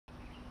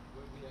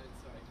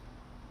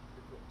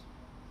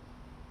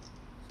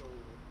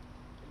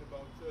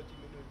30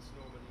 minutes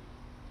normally,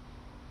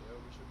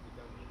 we should be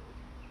done with it.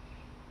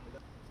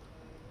 La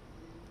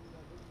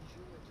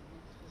religion est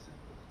une très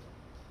importante.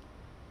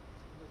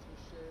 Notre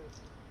cher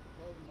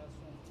Paolo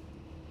Dall'Oglio,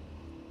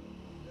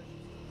 la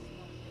justice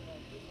marchera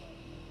devant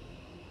nous.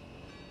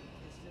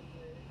 Et c'est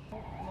vrai.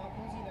 ما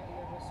أنزل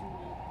إلى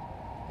الرسول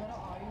ترى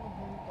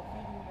أعينهم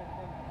تفيض من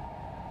الدم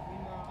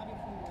بما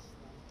عرفوا.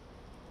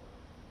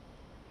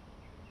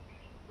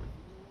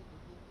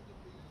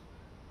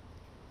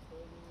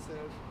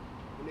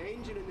 An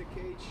angel in a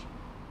cage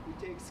who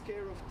takes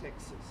care of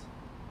taxes.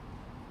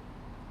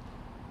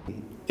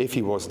 If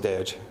he was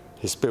dead,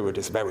 his spirit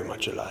is very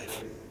much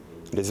alive.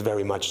 It is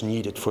very much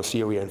needed for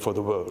Syria and for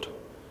the world.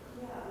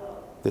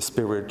 The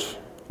spirit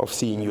of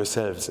seeing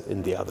yourselves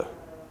in the other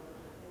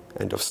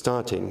and of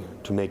starting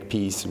to make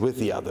peace with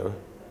the other,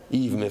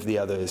 even if the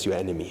other is your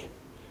enemy.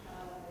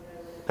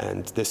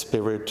 And the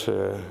spirit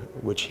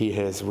which he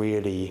has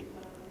really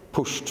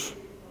pushed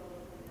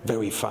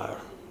very far,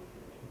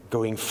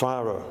 going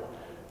farther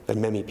than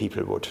many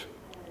people would,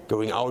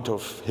 going out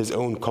of his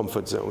own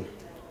comfort zone,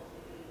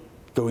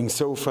 going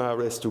so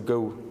far as to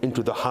go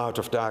into the heart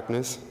of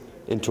darkness,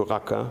 into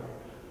Raqqa,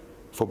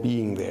 for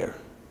being there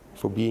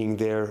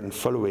and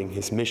following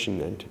his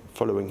mission and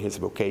following his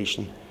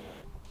vocation.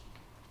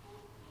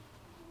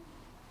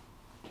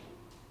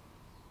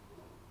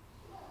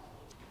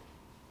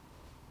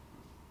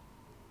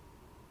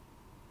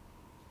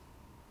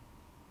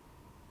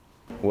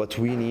 What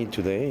we need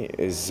today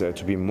is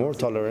to be more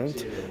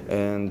tolerant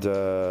and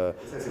to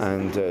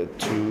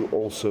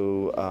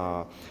also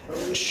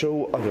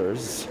show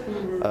others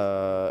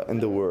in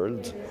the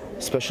world,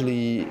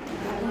 especially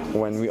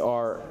when we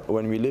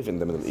live in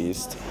the Middle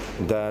East,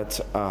 that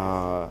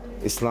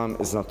Islam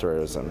is not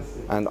terrorism.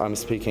 And I'm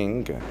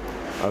speaking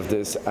of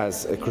this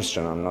as a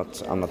Christian. I'm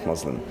not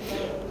Muslim.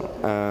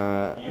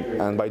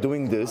 And by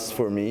doing this,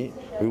 for me,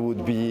 we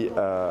would be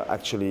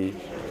actually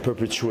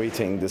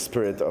perpetuating the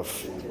spirit of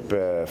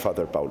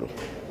Father Paolo.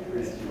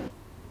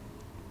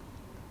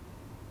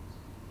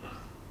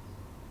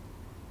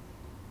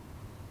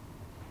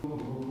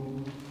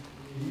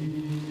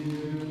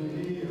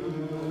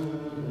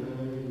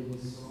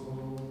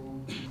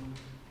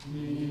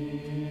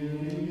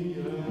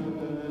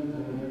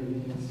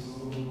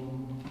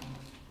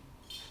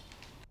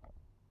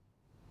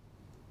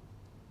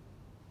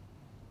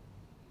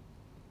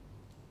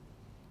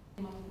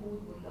 مفقود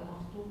ولا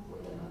مخطوف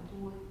ولا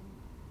مقتول،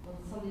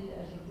 بنصلي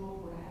لأجل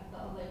روحه لحتى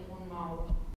الله يكون معه.